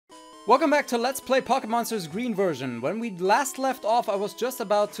Welcome back to Let's Play Pokémon Monsters Green version. When we last left off, I was just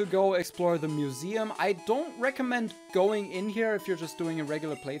about to go explore the museum. I don't recommend going in here if you're just doing a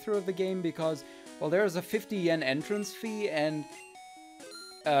regular playthrough of the game because, well, there's a 50 yen entrance fee and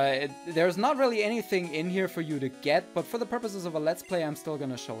there's not really anything in here for you to get, but for the purposes of a Let's Play, I'm still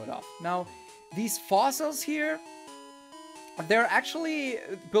gonna show it off. Now, these fossils here, they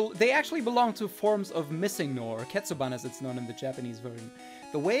actually belong to forms of missing no, or Ketsuban as it's known in the Japanese version.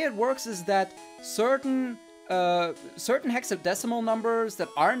 The way it works is that certain hexadecimal numbers that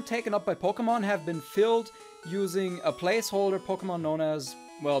aren't taken up by Pokemon have been filled using a placeholder Pokemon known as,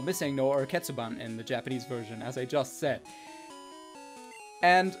 well, missing no, or Ketsuban in the Japanese version, as I just said.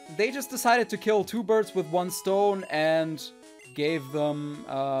 And they just decided to kill two birds with one stone and gave them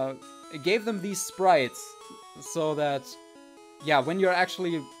these sprites so that, yeah, when you're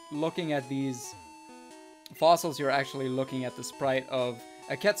actually looking at these fossils, you're actually looking at the sprite of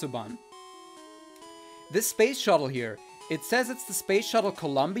a Ketsuban. This space shuttle here, it says it's the Space Shuttle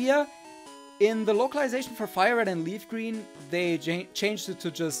Columbia. In the localization for Fire Red and Leaf Green, they changed it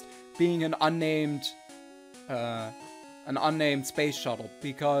to just being an unnamed space shuttle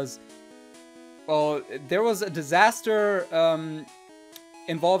because, well, there was a disaster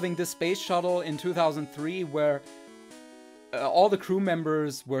involving this space shuttle in 2003 where all the crew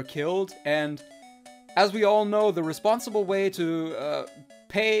members were killed, and as we all know, the responsible way to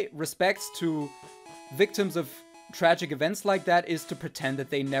pay respects to victims of tragic events like that is to pretend that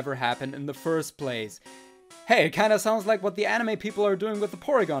they never happened in the first place. Hey, it kind of sounds like what the anime people are doing with the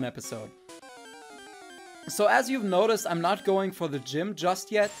Porygon episode. So as you've noticed, I'm not going for the gym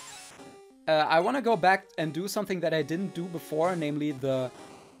just yet. I want to go back and do something that I didn't do before, namely the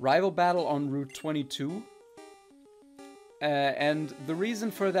rival battle on Route 22. And the reason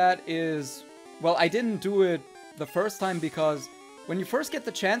for that is, well, I didn't do it the first time because when you first get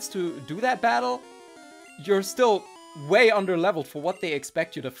the chance to do that battle, you're still way under-leveled for what they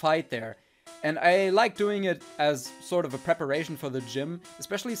expect you to fight there. And I like doing it as sort of a preparation for the gym,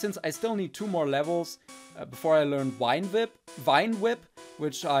 especially since I still need 2 more levels before I learn Vine Whip,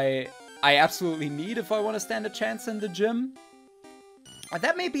 which I absolutely need if I want to stand a chance in the gym.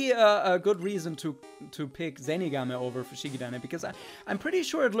 That may be a good reason to pick Zenigame over for Shigidane, because I'm pretty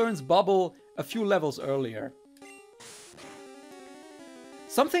sure it learns Bubble a few levels earlier.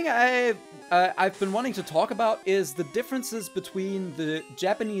 Something I've been wanting to talk about is the differences between the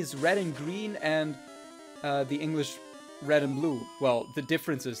Japanese red and green and the English red and blue. Well, the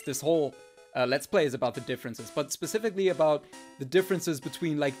differences. This whole Let's Play is about the differences, but specifically about the differences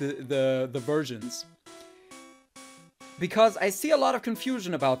between like the versions. Because I see a lot of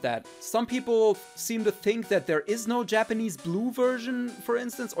confusion about that. Some people seem to think that there is no Japanese blue version, for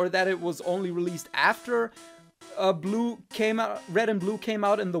instance, or that it was only released after red and blue came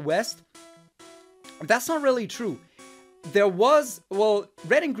out in the West. That's not really true. There was, well,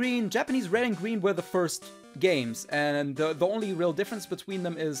 Japanese red and green were the first games, and the only real difference between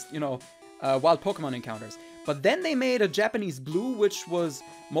them is, you know, wild Pokemon encounters. But then they made a Japanese blue, which was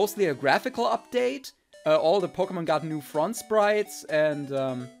mostly a graphical update. All the Pokemon got new front sprites and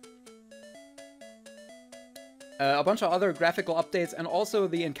a bunch of other graphical updates, and also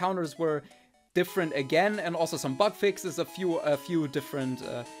the encounters were different again, and also some bug fixes, a few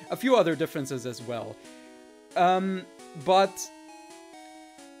other differences as well. But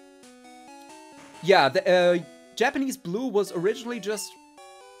yeah, the Japanese blue was originally just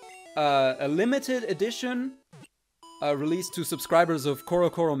a limited edition released to subscribers of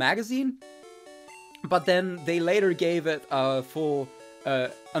Koro Koro magazine. But then they later gave it a full,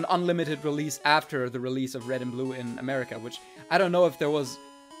 an unlimited release after the release of Red and Blue in America, which I don't know if there was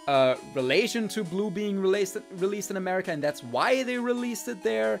a relation to Blue being released in America and that's why they released it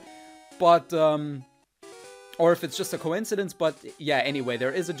there, but, or if it's just a coincidence, but yeah, anyway,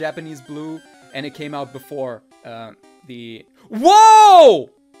 there is a Japanese Blue and it came out before the...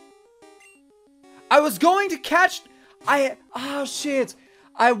 Whoa! I was going to catch... Oh shit!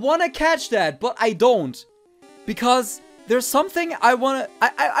 I want to catch that, but I don't. Because there's something I want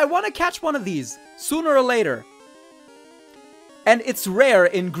to catch one of these sooner or later. And it's rare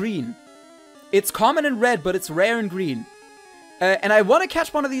in green. It's common in red, but it's rare in green. And I want to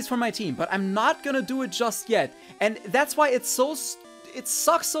catch one of these for my team, but I'm not going to do it just yet. And that's why it sucks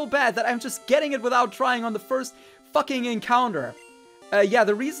so bad that I'm just getting it without trying on the first fucking encounter. Yeah,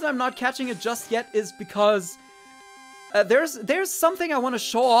 the reason I'm not catching it just yet is because... there's something I want to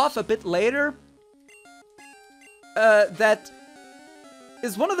show off a bit later that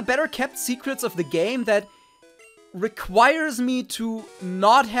is one of the better kept secrets of the game, that requires me to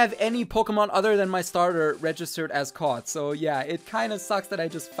not have any Pokemon other than my starter registered as caught. So yeah, it kind of sucks that I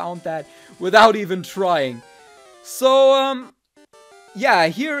just found that without even trying. So, yeah,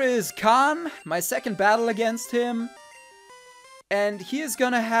 here is Kahn, my second battle against him. And he is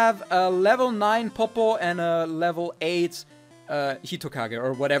gonna have a level 9 Popo and a level 8 Hitokage,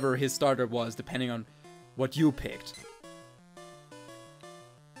 or whatever his starter was, depending on what you picked.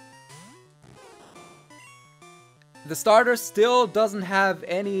 The starter still doesn't have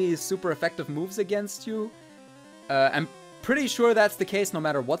any super effective moves against you. I'm pretty sure that's the case no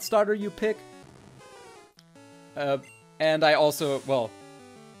matter what starter you pick. And I also, well,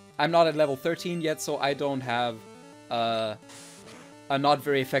 I'm not at level 13 yet, so I don't have a not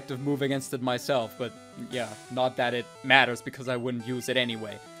very effective move against it myself. But yeah, not that it matters because I wouldn't use it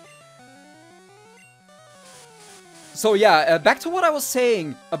anyway. So yeah, back to what I was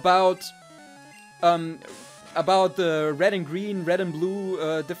saying about the red and green, red and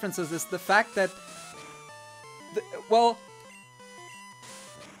blue differences is the fact that, well,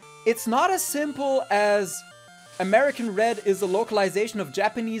 it's not as simple as American red is a localization of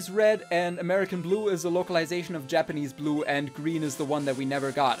Japanese red and American blue is a localization of Japanese blue and green is the one that we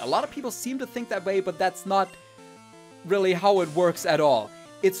never got. A lot of people seem to think that way, but that's not really how it works at all.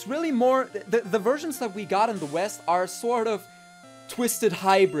 It's really more, the versions that we got in the West are sort of twisted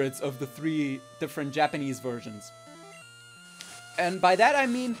hybrids of the 3 different Japanese versions. And by that I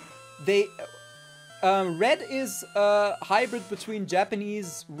mean, red is a hybrid between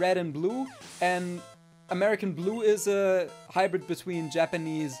Japanese red and blue, and American blue is a hybrid between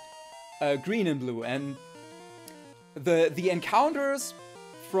Japanese green and blue. And the encounters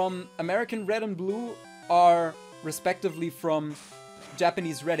from American red and blue are respectively from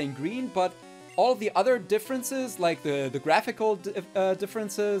Japanese red and green, but all the other differences, like the graphical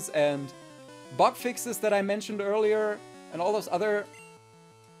differences and bug fixes that I mentioned earlier, and all those other,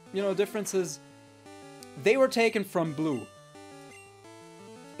 you know, differences, they were taken from blue.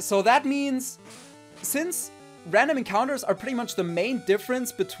 So that means, since random encounters are pretty much the main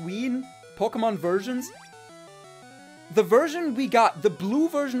difference between Pokemon versions, the version we got, the blue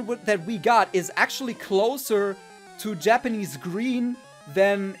version that we got, is actually closer to Japanese green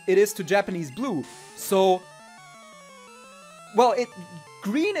than it is to Japanese blue. So, well,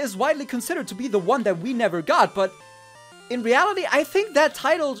 green is widely considered to be the one that we never got, but in reality, I think that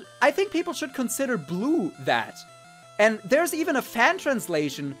title, I think people should consider blue that. And there's even a fan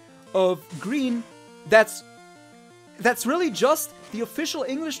translation of green that's really just the official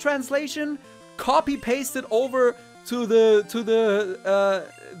English translation copy-pasted over to the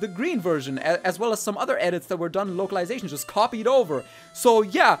green version, as well as some other edits that were done in localization, just copied over. So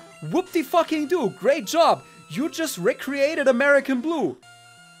yeah, whoop-de-fucking-do, great job! You just recreated American Blue.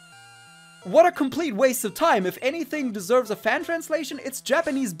 What a complete waste of time. If anything deserves a fan translation, it's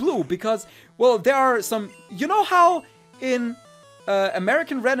Japanese Blue, because, well, there are some... You know how in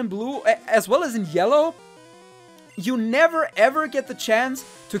American Red and Blue, as well as in Yellow, you never ever get the chance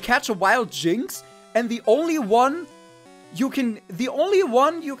to catch a wild Jinx, and the only one you can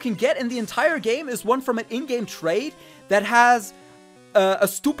get in the entire game is one from an in-game trade that has a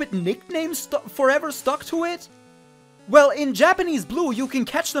stupid nickname forever stuck to it? Well, in Japanese Blue, you can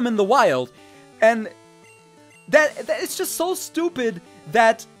catch them in the wild, and that it's just so stupid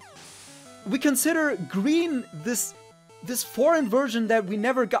that we consider green this foreign version that we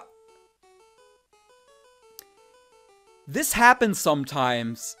never got. This happens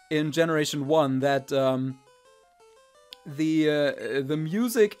sometimes in Generation 1, that the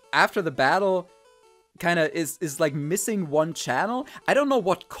music after the battle kind of is like missing one channel. I don't know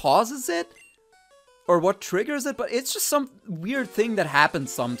what causes it or what triggers it, but it's just some weird thing that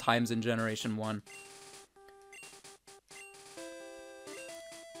happens sometimes in Generation 1.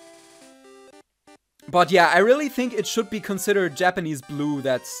 But yeah, I really think it should be considered Japanese Blue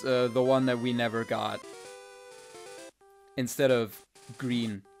that's the one that we never got, instead of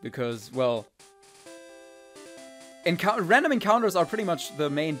green, because, well, random encounters are pretty much the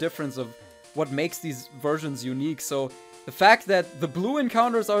main difference of what makes these versions unique. So the fact that the blue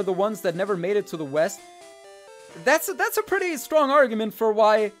encounters are the ones that never made it to the West, that's a pretty strong argument for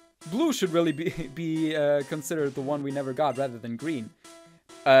why blue should really be considered the one we never got rather than green.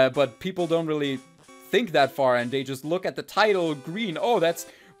 But people don't really think that far, and they just look at the title green. Oh,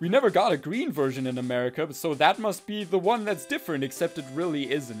 we never got a green version in America, so that must be the one that's different, except it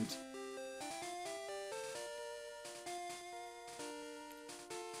really isn't.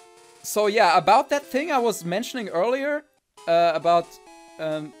 So yeah, about that thing I was mentioning earlier, about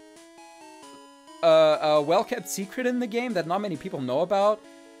a well-kept secret in the game that not many people know about.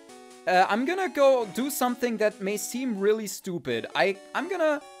 I'm gonna go do something that may seem really stupid. I'm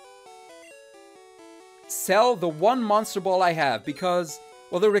gonna sell the one Monster Ball I have because,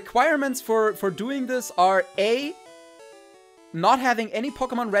 well, the requirements for doing this are A, not having any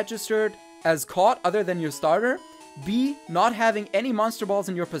Pokemon registered as caught other than your starter, B, not having any Monster Balls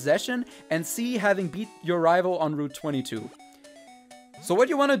in your possession, and C, having beat your rival on Route 22. So what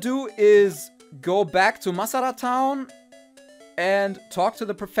you want to do is go back to Masara Town and talk to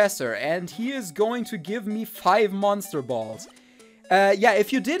the professor, and he is going to give me 5 Monster Balls. Yeah,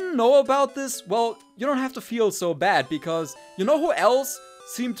 if you didn't know about this, well, you don't have to feel so bad, because you know who else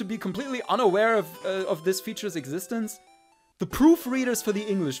seemed to be completely unaware of this feature's existence? The proofreaders for the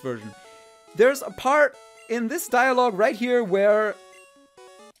English version. There's a part in this dialogue right here where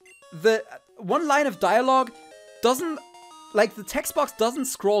the one line of dialogue doesn't, like, the text box doesn't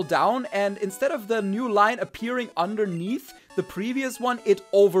scroll down, and instead of the new line appearing underneath the previous one, it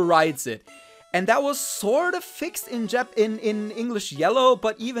overrides it. And that was sort of fixed in English Yellow,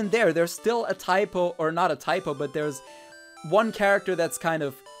 but even there's still a typo, or not a typo, but there's one character that's kind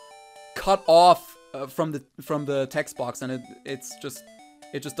of cut off from the text box, and it just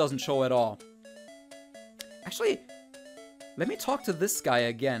doesn't show at all. Actually, let me talk to this guy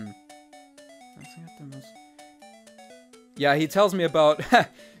again. Yeah, he tells me about.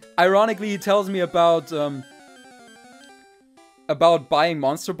 Ironically, he tells me about buying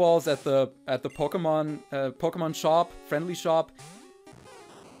Monster Balls at the Pokemon shop, friendly shop.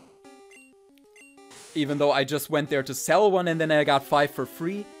 Even though I just went there to sell one and then I got 5 for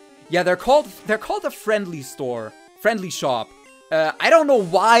free. Yeah, they're called a friendly store, friendly shop. I don't know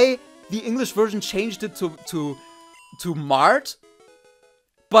why the English version changed it to Mart.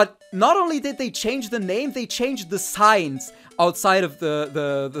 But not only did they change the name, they changed the signs outside of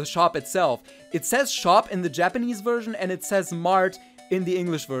the shop itself. It says shop in the Japanese version and it says Mart in the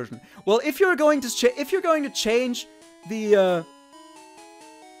English version. Well, if you're going to change the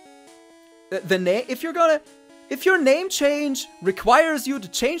name, if your name change requires you to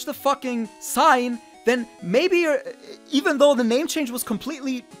change the fucking sign, then maybe even though the name change was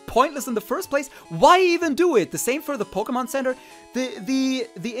completely pointless in the first place, why even do it? The same for the Pokemon Center. The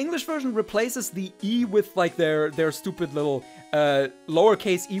English version replaces the E with like their stupid little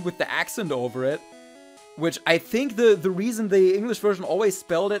lowercase e with the accent over it, which I think the reason the English version always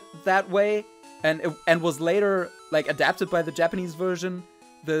spelled it that way and was later like adapted by the Japanese version,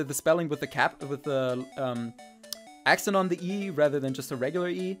 the spelling with the accent on the E rather than just a regular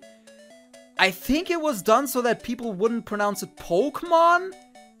E. I think it was done so that people wouldn't pronounce it Pokemon,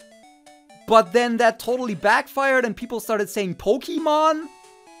 but then that totally backfired and people started saying Pokemon,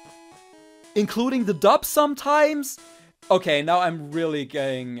 including the dub sometimes. Okay, now I'm really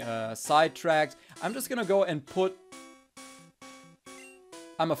getting sidetracked. I'm just gonna go and put...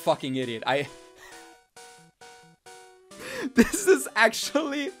 I'm a fucking idiot. This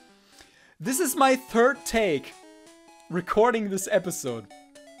is my third take recording this episode.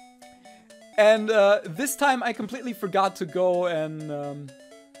 And this time I completely forgot to go and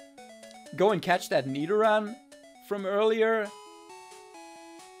catch that Nidoran from earlier.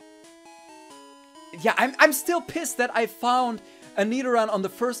 Yeah, I'm still pissed that I found a Nidoran on the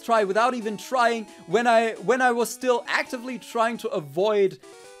first try without even trying when I was still actively trying to avoid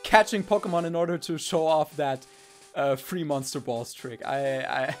catching Pokemon in order to show off that free Monster Balls trick.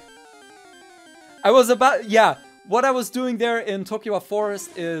 I was about, yeah, what I was doing there in Tokyo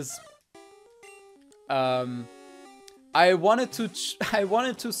Forest is I wanted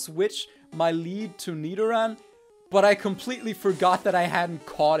to switch my lead to Nidoran, but I completely forgot that I hadn't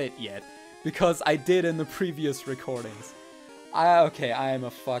caught it yet, because I did in the previous recordings. Okay, I am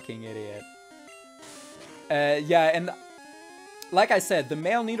a fucking idiot. Yeah, and like I said, the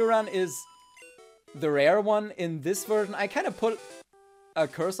male Nidoran is the rare one in this version. I kind of put a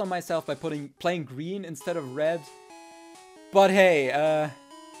curse on myself by playing green instead of red. But hey,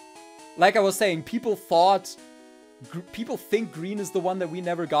 like I was saying, people think green is the one that we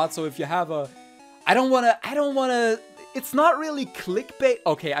never got. So if you have a, I don't wanna. It's not really clickbait.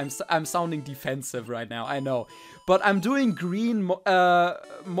 Okay, I'm sounding defensive right now. I know, but I'm doing green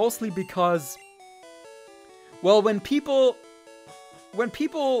mostly because, well, if people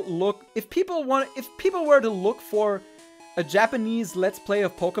were to look for a Japanese Let's Play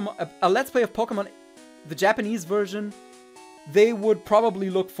of Pokemon, the Japanese version, they would probably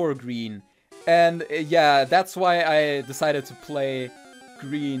look for green. And yeah, that's why I decided to play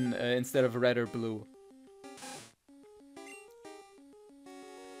green instead of red or blue.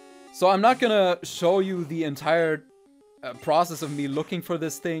 So I'm not gonna show you the entire process of me looking for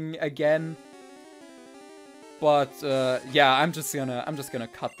this thing again. But yeah, I'm just gonna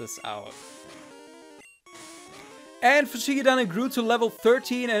cut this out. And Fushigi-dan grew to level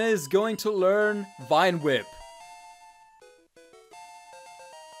 13 and is going to learn Vine Whip.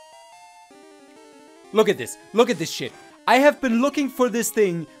 Look at this. Look at this shit. I have been looking for this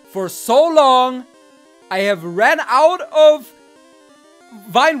thing for so long. I have ran out of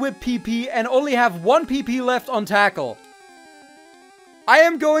Vine Whip PP and only have 1 PP left on Tackle. I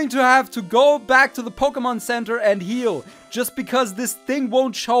am going to have to go back to the Pokemon Center and heal just because this thing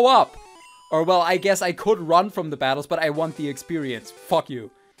won't show up. Or well, I guess I could run from the battles, but I want the experience. Fuck you.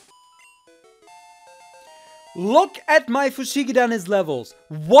 Look at my Fushigi-dan's levels.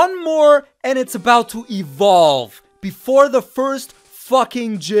 1 more and it's about to evolve before the first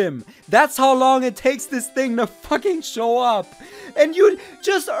fucking gym. That's how long it takes this thing to fucking show up. And you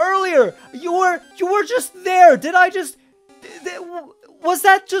just earlier, you were just there. Was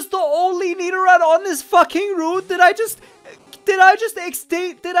that just the only Nidoran on this fucking route? Did I just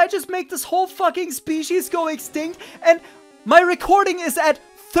make this whole fucking species go extinct? And my recording is at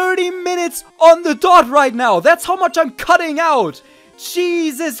 30 minutes on the dot right now. That's how much I'm cutting out.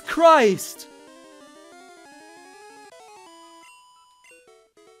 Jesus Christ.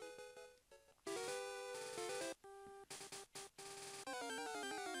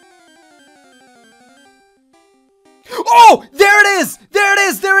 Oh, there it is! There it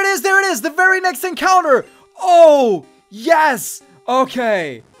is! There it is! There it is! The very next encounter! Oh, yes!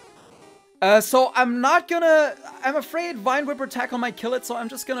 Okay. So I'm afraid Vine Whip or Tackle might kill it, so I'm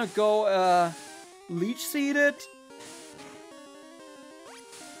just gonna go, Leech Seed it.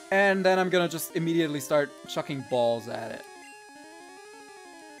 And then I'm gonna just immediately start chucking balls at it.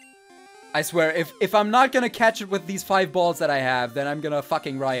 I swear, if I'm not gonna catch it with these 5 balls that I have, then I'm gonna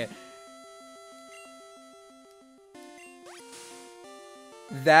fucking riot.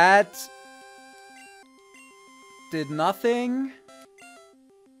 That did nothing.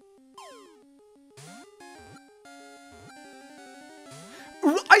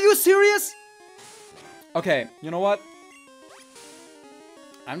 Are you serious? Okay, you know what?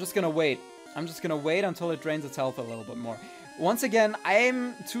 I'm just gonna wait. I'm just gonna wait until it drains its health a little bit more. Once again,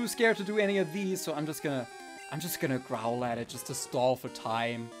 I'm too scared to do any of these, so I'm just gonna growl at it just to stall for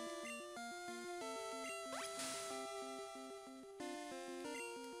time.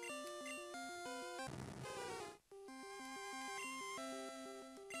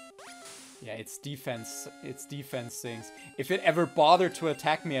 Yeah, its defense sinks. If it ever bothered to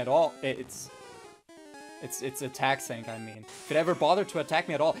attack me at all, its attack sank, I mean. If it ever bothered to attack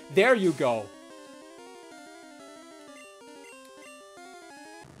me at all, there you go!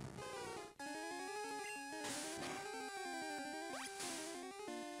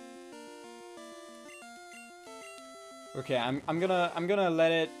 Okay, I'm gonna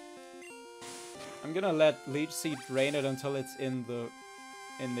let Leech Seed drain it until it's in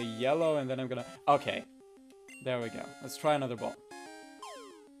the yellow, and then I'm gonna... Okay. There we go. Let's try another ball.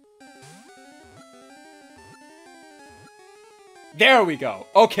 There we go!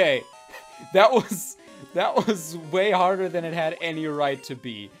 Okay! That was way harder than it had any right to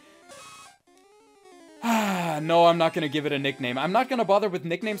be. No, I'm not gonna give it a nickname. I'm not gonna bother with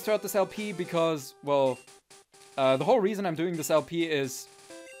nicknames throughout this LP because, well... the whole reason I'm doing this LP is...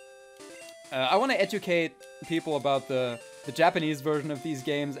 I want to educate people about the Japanese version of these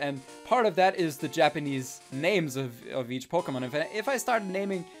games, and part of that is the Japanese names of each Pokemon. If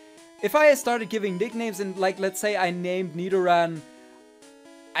I started giving nicknames, and like, let's say I named Nidoran,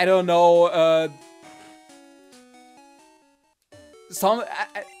 I don't know,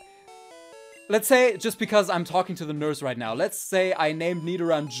 let's say, just because I'm talking to the nurse right now, let's say I named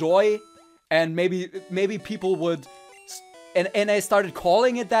Nidoran Joy, and maybe people would, and I started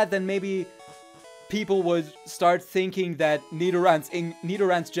calling it that, then maybe people would start thinking that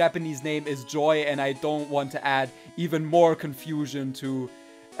Nidoran's Japanese name is Joy, and I don't want to add even more confusion to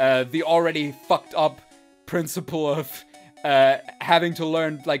the already fucked up principle of having to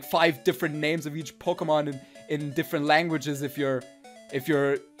learn like 5 different names of each Pokemon in different languages. If you're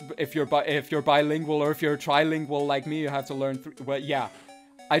bilingual, or if you're trilingual like me, you have to learn 3. Well, yeah.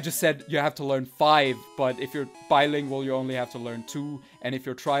 I just said you have to learn 5, but if you're bilingual, you only have to learn 2, and if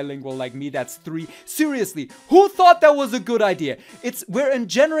you're trilingual like me, that's 3. Seriously, who thought that was a good idea? We're in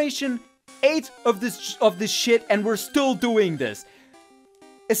generation 8 of this shit, and we're still doing this.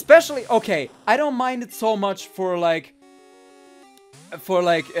 Especially, okay, I don't mind it so much for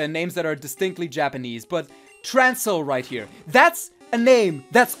names that are distinctly Japanese, but Transcell right here, that's a name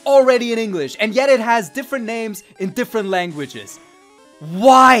that's already in English, and yet it has different names in different languages.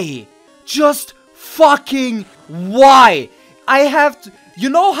 Why? Just fucking why? I have to... You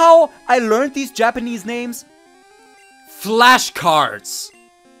know how I learned these Japanese names? Flashcards.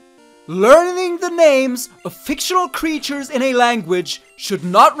 Learning the names of fictional creatures in a language should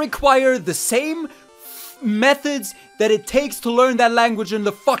not require the same methods that it takes to learn that language in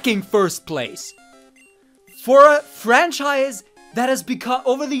the fucking first place. For a franchise that has become,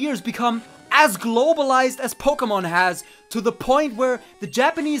 over the years, become as globalized as Pokemon has, to the point where the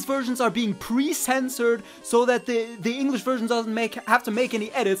Japanese versions are being pre-censored so that the English version doesn't have to make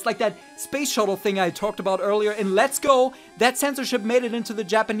any edits, like that space shuttle thing I talked about earlier in Let's Go. That censorship made it into the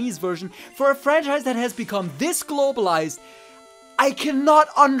Japanese version. For a franchise that has become this globalized, I cannot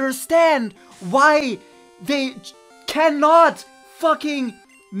understand why they cannot fucking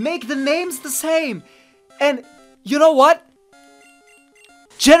make the names the same. And you know what?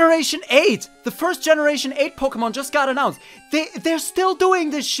 Generation 8! The first Generation 8 Pokemon just got announced. They're still doing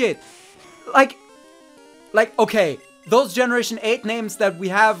this shit. Like, okay, those Generation 8 names that we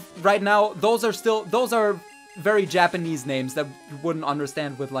have right now, those are very Japanese names that you wouldn't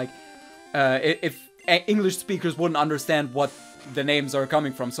understand with, like, if English speakers wouldn't understand what the names are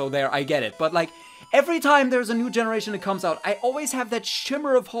coming from. So there, I get it. But, like, every time there's a new generation that comes out, I always have that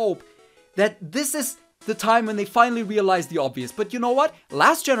shimmer of hope that this is the time when they finally realize the obvious. But you know what?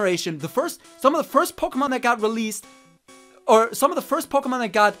 Last generation, some of the first Pokemon that got released, or some of the first Pokemon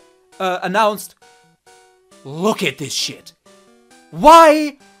that got announced, look at this shit.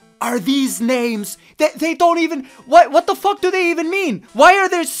 Why are these names, they don't even, what the fuck do they even mean? Why are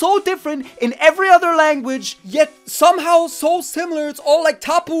they so different in every other language, yet somehow so similar? It's all like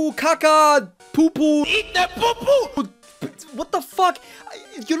Tapu, Kaka, Poo-poo. Eat the poo-poo! What the fuck?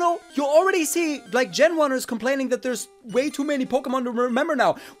 You know, you already see, like, Gen 1ers complaining that there's way too many Pokemon to remember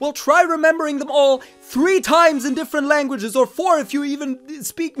now. Well, try remembering them all 3 times in different languages, or 4 if you even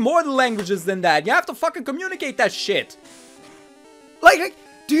speak more languages than that. You have to fucking communicate that shit. Like,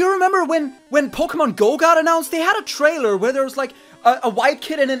 do you remember when Pokemon Go got announced? They had a trailer where there was, like, a white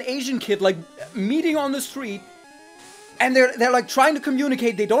kid and an Asian kid, like, meeting on the street. And they're like, trying to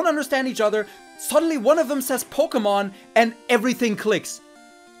communicate. They don't understand each other. Suddenly, one of them says Pokemon, and everything clicks.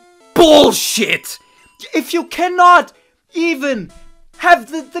 Bullshit! If you cannot even have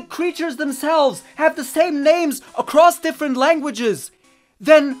the creatures themselves have the same names across different languages,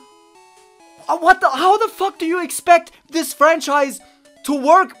 then how the fuck do you expect this franchise to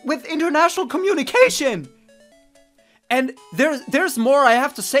work with international communication? And there's more I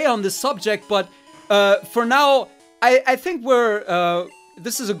have to say on this subject, but for now, I think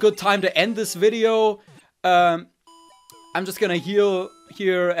this is a good time to end this video. I'm just gonna heal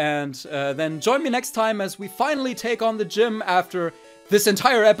here, and then join me next time as we finally take on the gym after this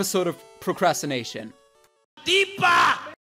entire episode of procrastination. Deepa!